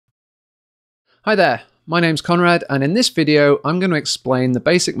Hi there, my name's Conrad, and in this video I'm going to explain the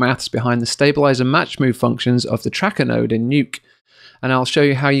basic maths behind the stabilize and match move functions of the tracker node in Nuke, and I'll show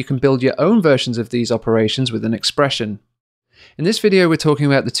you how you can build your own versions of these operations with an expression. In this video we're talking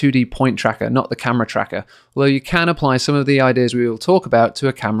about the 2D point tracker, not the camera tracker, although you can apply some of the ideas we will talk about to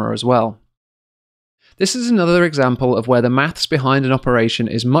a camera as well. This is another example of where the maths behind an operation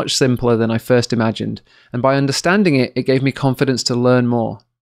is much simpler than I first imagined, and by understanding it, it gave me confidence to learn more.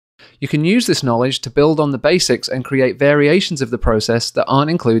 You can use this knowledge to build on the basics and create variations of the process that aren't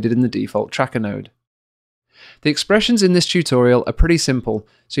included in the default tracker node. The expressions in this tutorial are pretty simple,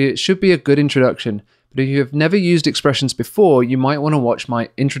 so it should be a good introduction, but if you have never used expressions before, you might want to watch my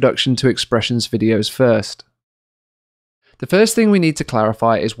Introduction to Expressions videos first. The first thing we need to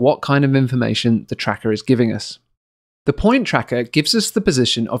clarify is what kind of information the tracker is giving us. The point tracker gives us the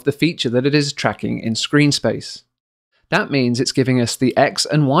position of the feature that it is tracking in screen space. That means it's giving us the x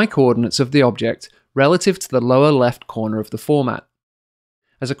and y coordinates of the object relative to the lower left corner of the format.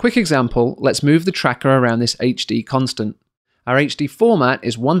 As a quick example, let's move the tracker around this HD constant. Our HD format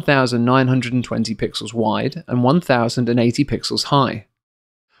is 1920 pixels wide and 1080 pixels high.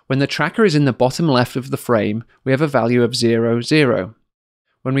 When the tracker is in the bottom left of the frame, we have a value of 0, 0.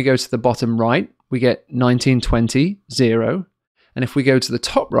 When we go to the bottom right, we get 1920, 0. And if we go to the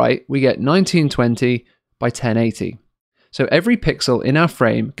top right, we get 1920 by 1080. So every pixel in our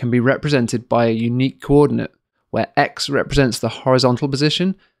frame can be represented by a unique coordinate, where x represents the horizontal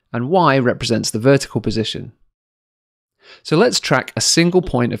position and y represents the vertical position. So let's track a single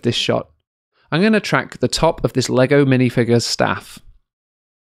point of this shot. I'm going to track the top of this Lego minifigure staff.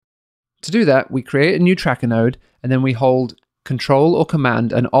 To do that, we create a new tracker node, and then we hold Control or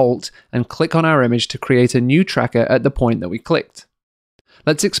Command and Alt and click on our image to create a new tracker at the point that we clicked.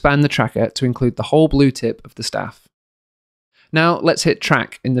 Let's expand the tracker to include the whole blue tip of the staff. Now let's hit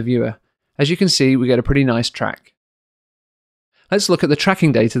Track in the viewer. As you can see, we get a pretty nice track. Let's look at the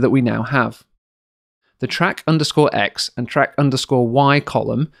tracking data that we now have. The track_x and track_y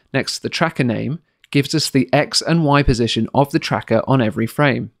column next to the tracker name gives us the x and y position of the tracker on every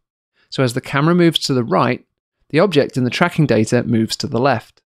frame. So as the camera moves to the right, the object in the tracking data moves to the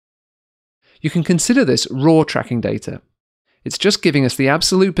left. You can consider this raw tracking data. It's just giving us the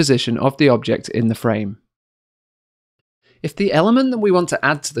absolute position of the object in the frame. If the element that we want to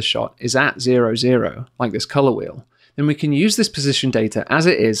add to the shot is at 0, 0, like this color wheel, then we can use this position data as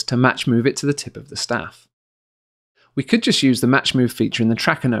it is to match move it to the tip of the staff. We could just use the match move feature in the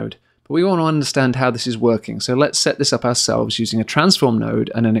tracker node, but we want to understand how this is working, so let's set this up ourselves using a transform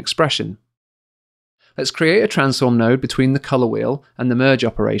node and an expression. Let's create a transform node between the color wheel and the merge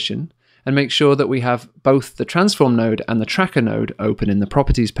operation, and make sure that we have both the transform node and the tracker node open in the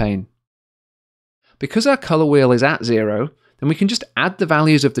properties pane. Because our color wheel is at 0, then we can just add the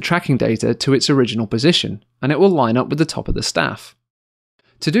values of the tracking data to its original position, and it will line up with the top of the staff.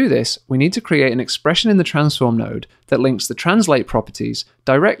 To do this, we need to create an expression in the transform node that links the translate properties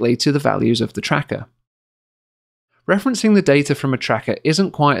directly to the values of the tracker. Referencing the data from a tracker isn't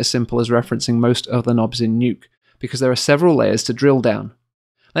quite as simple as referencing most other knobs in Nuke, because there are several layers to drill down.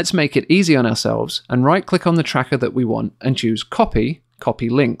 Let's make it easy on ourselves and right-click on the tracker that we want and choose Copy, Copy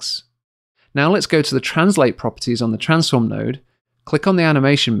Links. Now let's go to the Translate properties on the Transform node, click on the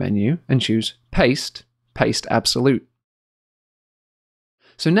Animation menu and choose Paste, Paste Absolute.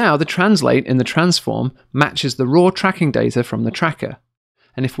 So now the Translate in the Transform matches the raw tracking data from the tracker.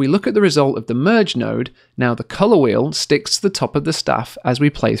 And if we look at the result of the Merge node, now the color wheel sticks to the top of the staff as we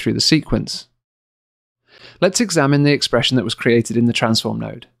play through the sequence. Let's examine the expression that was created in the Transform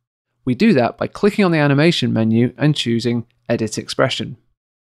node. We do that by clicking on the Animation menu and choosing Edit Expression.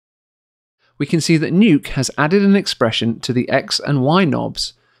 We can see that Nuke has added an expression to the X and Y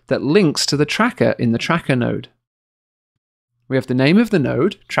knobs that links to the tracker in the tracker node. We have the name of the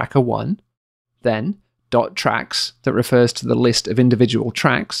node, tracker1, then .tracks that refers to the list of individual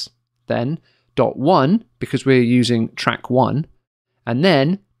tracks, then .1 because we're using track1, and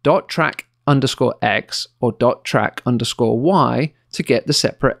then .track_x or .track_y to get the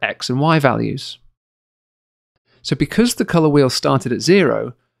separate x and y values. So because the color wheel started at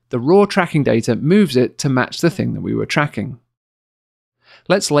 0, the raw tracking data moves it to match the thing that we were tracking.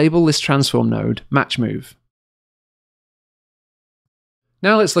 Let's label this transform node Matchmove.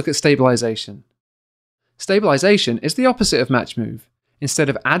 Now let's look at stabilization. Stabilization is the opposite of Matchmove. Instead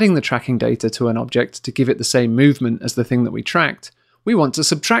of adding the tracking data to an object to give it the same movement as the thing that we tracked, we want to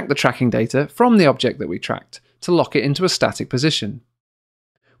subtract the tracking data from the object that we tracked to lock it into a static position.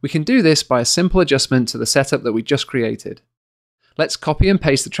 We can do this by a simple adjustment to the setup that we just created. Let's copy and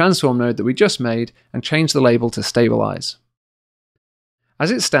paste the transform node that we just made and change the label to stabilize. As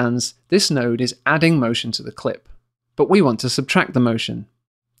it stands, this node is adding motion to the clip, but we want to subtract the motion.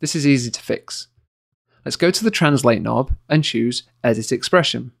 This is easy to fix. Let's go to the Translate knob and choose Edit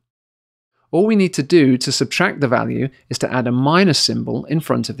Expression. All we need to do to subtract the value is to add a minus symbol in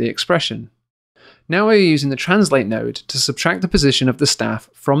front of the expression. Now we're using the Translate node to subtract the position of the staff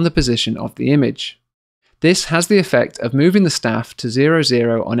from the position of the image. This has the effect of moving the staff to 0,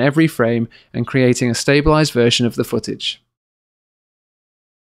 0 on every frame and creating a stabilized version of the footage.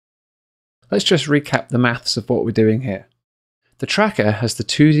 Let's just recap the maths of what we're doing here. The tracker has the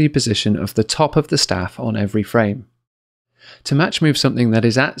 2D position of the top of the staff on every frame. To match move something that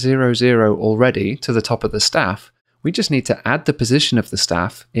is at 0, 0 already to the top of the staff, we just need to add the position of the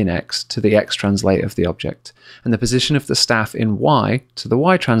staff in X to the X translate of the object, and the position of the staff in Y to the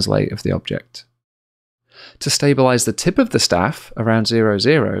Y translate of the object. To stabilize the tip of the staff around 0,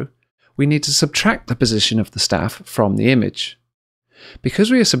 0, we need to subtract the position of the staff from the image.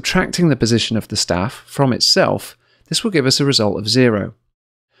 Because we are subtracting the position of the staff from itself, this will give us a result of 0.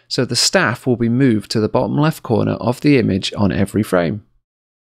 So the staff will be moved to the bottom left corner of the image on every frame.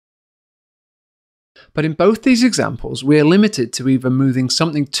 But in both these examples, we are limited to either moving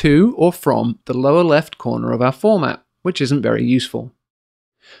something to or from the lower left corner of our format, which isn't very useful.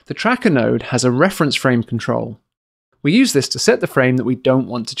 The tracker node has a reference frame control. We use this to set the frame that we don't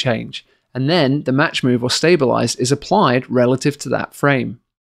want to change, and then the match move or stabilize is applied relative to that frame.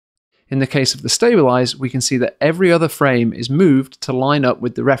 In the case of the stabilize, we can see that every other frame is moved to line up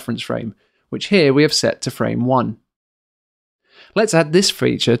with the reference frame, which here we have set to frame 1. Let's add this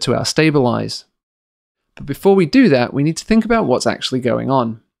feature to our stabilize. But before we do that, we need to think about what's actually going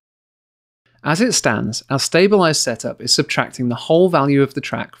on. As it stands, our stabilize setup is subtracting the whole value of the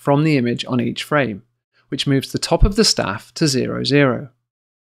track from the image on each frame, which moves the top of the staff to 0, 0.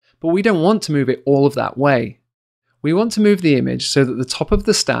 But we don't want to move it all of that way. We want to move the image so that the top of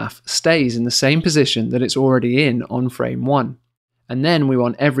the staff stays in the same position that it's already in on frame 1, and then we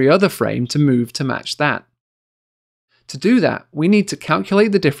want every other frame to move to match that. To do that, we need to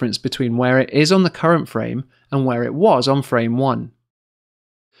calculate the difference between where it is on the current frame and where it was on frame 1.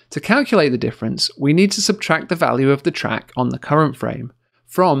 To calculate the difference, we need to subtract the value of the track on the current frame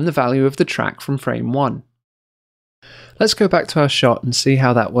from the value of the track from frame 1. Let's go back to our shot and see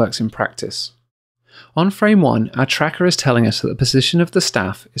how that works in practice. On frame 1, our tracker is telling us that the position of the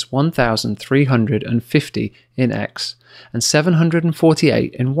staff is 1350 in X and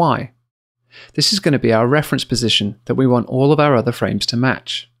 748 in Y. This is going to be our reference position that we want all of our other frames to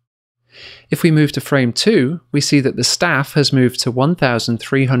match. If we move to frame 2, we see that the staff has moved to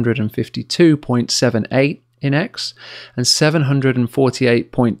 1352.78 in X and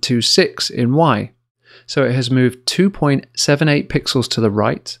 748.26 in Y. So it has moved 2.78 pixels to the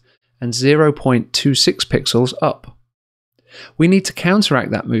right and 0.26 pixels up. We need to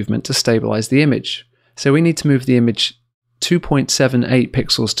counteract that movement to stabilize the image. So we need to move the image 2.78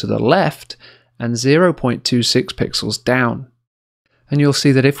 pixels to the left and 0.26 pixels down. And you'll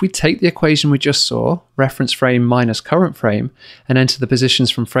see that if we take the equation we just saw, reference frame minus current frame, and enter the positions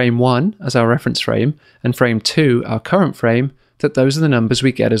from frame 1 as our reference frame and frame 2 our current frame, that those are the numbers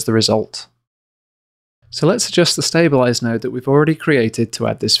we get as the result. So let's adjust the stabilize node that we've already created to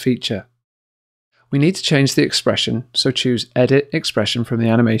add this feature. We need to change the expression, so choose Edit Expression from the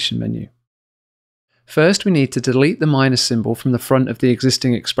animation menu. First, we need to delete the minus symbol from the front of the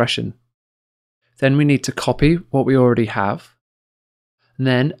existing expression. Then we need to copy what we already have, and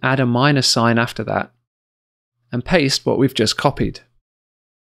then add a minus sign after that, and paste what we've just copied.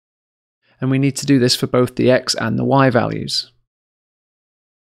 And we need to do this for both the X and the Y values.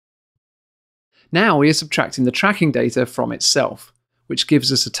 Now we are subtracting the tracking data from itself, which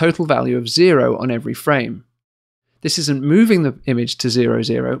gives us a total value of 0 on every frame. This isn't moving the image to 0,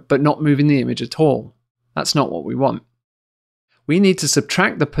 0, but not moving the image at all. That's not what we want. We need to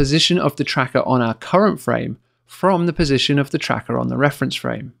subtract the position of the tracker on our current frame from the position of the tracker on the reference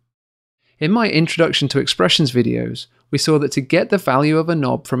frame. In my Introduction to Expressions videos, we saw that to get the value of a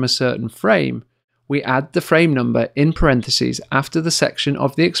knob from a certain frame, we add the frame number in parentheses after the section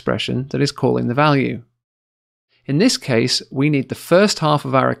of the expression that is calling the value. In this case, we need the first half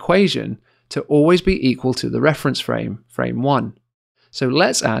of our equation to always be equal to the reference frame, frame 1. So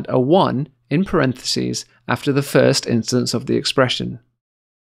let's add a 1 in parentheses after the first instance of the expression.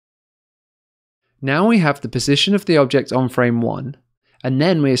 Now we have the position of the object on frame 1, and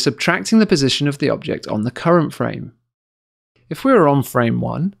then we are subtracting the position of the object on the current frame. If we are on frame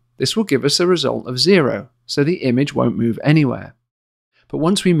 1, this will give us a result of 0, so the image won't move anywhere. But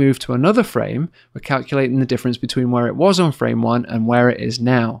once we move to another frame, we're calculating the difference between where it was on frame 1 and where it is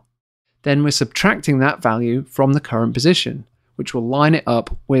now. Then we're subtracting that value from the current position, which will line it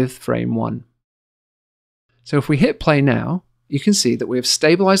up with frame 1. So if we hit play now, you can see that we have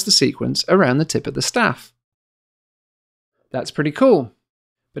stabilized the sequence around the tip of the staff. That's pretty cool.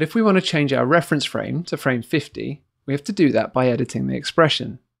 But if we want to change our reference frame to frame 50, we have to do that by editing the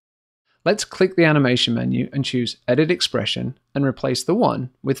expression. Let's click the animation menu and choose Edit Expression and replace the 1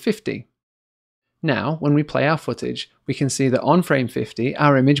 with 50. Now, when we play our footage, we can see that on frame 50,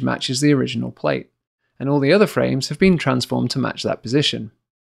 our image matches the original plate, and all the other frames have been transformed to match that position.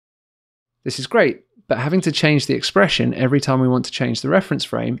 This is great, but having to change the expression every time we want to change the reference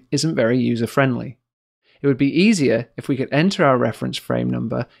frame isn't very user-friendly. It would be easier if we could enter our reference frame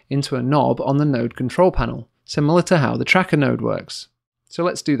number into a knob on the node control panel, similar to how the tracker node works. So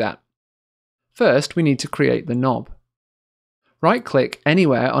let's do that. First, we need to create the knob. Right-click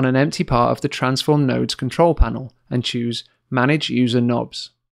anywhere on an empty part of the Transform Node's control panel and choose Manage User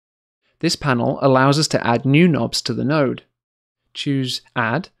Knobs. This panel allows us to add new knobs to the node. Choose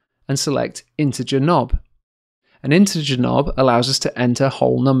Add and select Integer Knob. An integer knob allows us to enter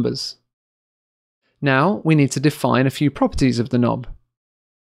whole numbers. Now we need to define a few properties of the knob.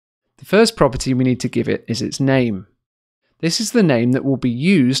 The first property we need to give it is its name. This is the name that will be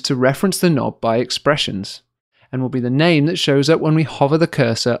used to reference the knob by expressions, and will be the name that shows up when we hover the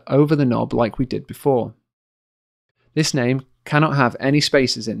cursor over the knob like we did before. This name cannot have any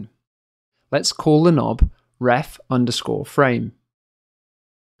spaces in. Let's call the knob ref_frame.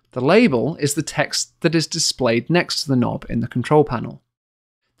 The label is the text that is displayed next to the knob in the control panel.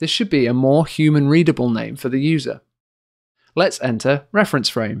 This should be a more human-readable name for the user. Let's enter reference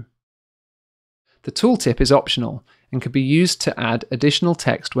frame. The tooltip is optional and can be used to add additional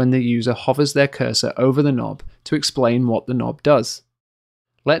text when the user hovers their cursor over the knob to explain what the knob does.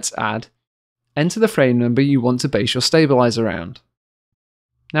 Let's add, enter the frame number you want to base your stabilizer around.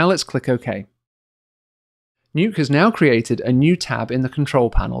 Now let's click OK. Nuke has now created a new tab in the control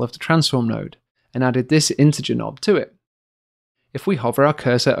panel of the transform node and added this integer knob to it. If we hover our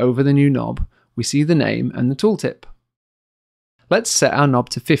cursor over the new knob, we see the name and the tooltip. Let's set our knob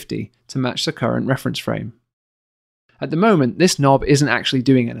to 50 to match the current reference frame. At the moment, this knob isn't actually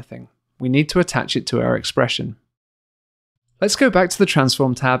doing anything. We need to attach it to our expression. Let's go back to the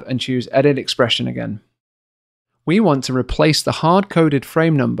Transform tab and choose Edit Expression again. We want to replace the hard-coded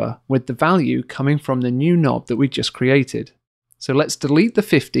frame number with the value coming from the new knob that we just created. So let's delete the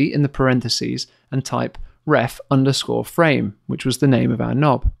 50 in the parentheses and type ref_frame, which was the name of our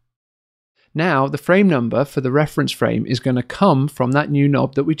knob. Now the frame number for the reference frame is going to come from that new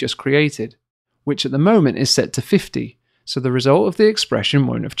knob that we just created, which at the moment is set to 50, so the result of the expression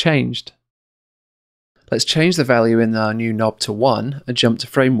won't have changed. Let's change the value in our new knob to 1 and jump to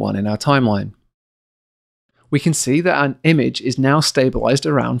frame 1 in our timeline. We can see that our image is now stabilized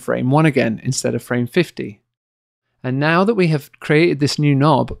around frame 1 again instead of frame 50. And now that we have created this new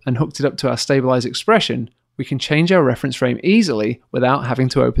knob and hooked it up to our stabilized expression, we can change our reference frame easily without having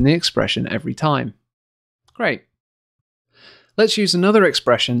to open the expression every time. Great. Let's use another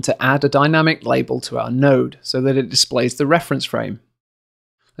expression to add a dynamic label to our node so that it displays the reference frame.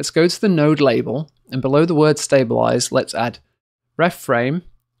 Let's go to the node label, and below the word stabilize, let's add refFrame, :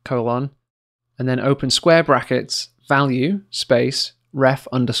 and then open square brackets, value, space,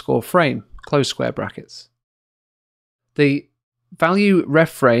 ref_frame, close square brackets. The value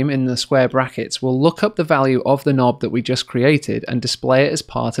refFrame in the square brackets will look up the value of the knob that we just created and display it as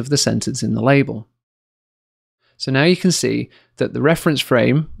part of the sentence in the label. So now you can see that the reference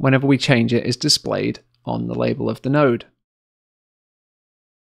frame, whenever we change it, is displayed on the label of the node.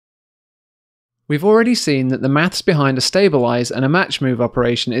 We've already seen that the maths behind a stabilize and a Matchmove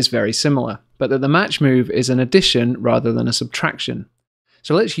operation is very similar, but that the Matchmove is an addition rather than a subtraction.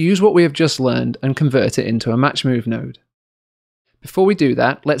 So let's use what we have just learned and convert it into a Matchmove node. Before we do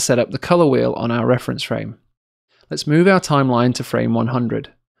that, let's set up the color wheel on our reference frame. Let's move our timeline to frame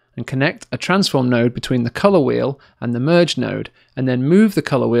 100 and connect a transform node between the color wheel and the merge node, and then move the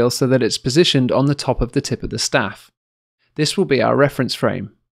color wheel so that it's positioned on the top of the tip of the staff. This will be our reference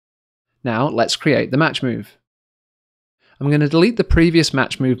frame. Now let's create the Matchmove. I'm going to delete the previous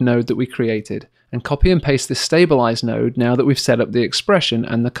Matchmove node that we created and copy and paste this stabilize node now that we've set up the expression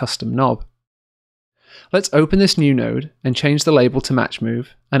and the custom knob. Let's open this new node and change the label to Matchmove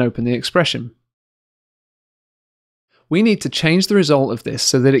and open the expression. We need to change the result of this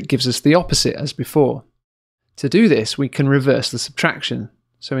so that it gives us the opposite as before. To do this, we can reverse the subtraction.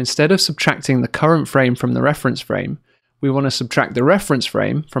 So instead of subtracting the current frame from the reference frame, we want to subtract the reference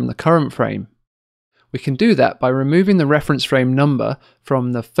frame from the current frame. We can do that by removing the reference frame number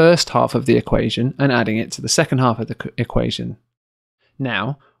from the first half of the equation and adding it to the second half of the equation.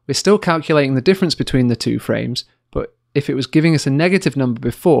 Now, we're still calculating the difference between the two frames, but if it was giving us a negative number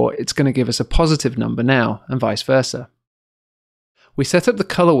before, it's going to give us a positive number now, and vice versa. We set up the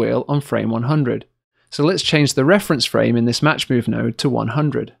color wheel on frame 100, so let's change the reference frame in this Matchmove node to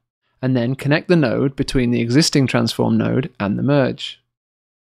 100, and then connect the node between the existing transform node and the merge.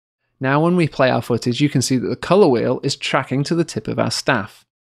 Now when we play our footage, you can see that the color wheel is tracking to the tip of our staff.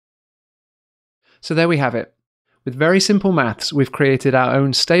 So there we have it. With very simple maths, we've created our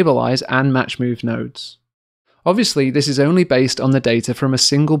own stabilize and Matchmove nodes. Obviously, this is only based on the data from a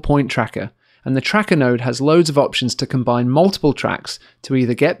single point tracker, and the tracker node has loads of options to combine multiple tracks to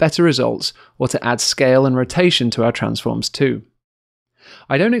either get better results or to add scale and rotation to our transforms too.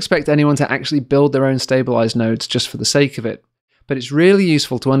 I don't expect anyone to actually build their own stabilized nodes just for the sake of it, but it's really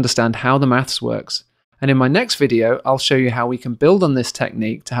useful to understand how the maths works. And in my next video, I'll show you how we can build on this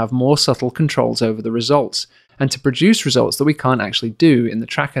technique to have more subtle controls over the results, and to produce results that we can't actually do in the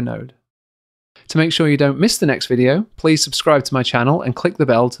tracker node. To make sure you don't miss the next video, please subscribe to my channel and click the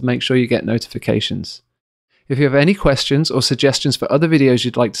bell to make sure you get notifications. If you have any questions or suggestions for other videos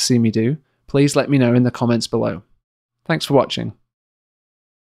you'd like to see me do, please let me know in the comments below. Thanks for watching.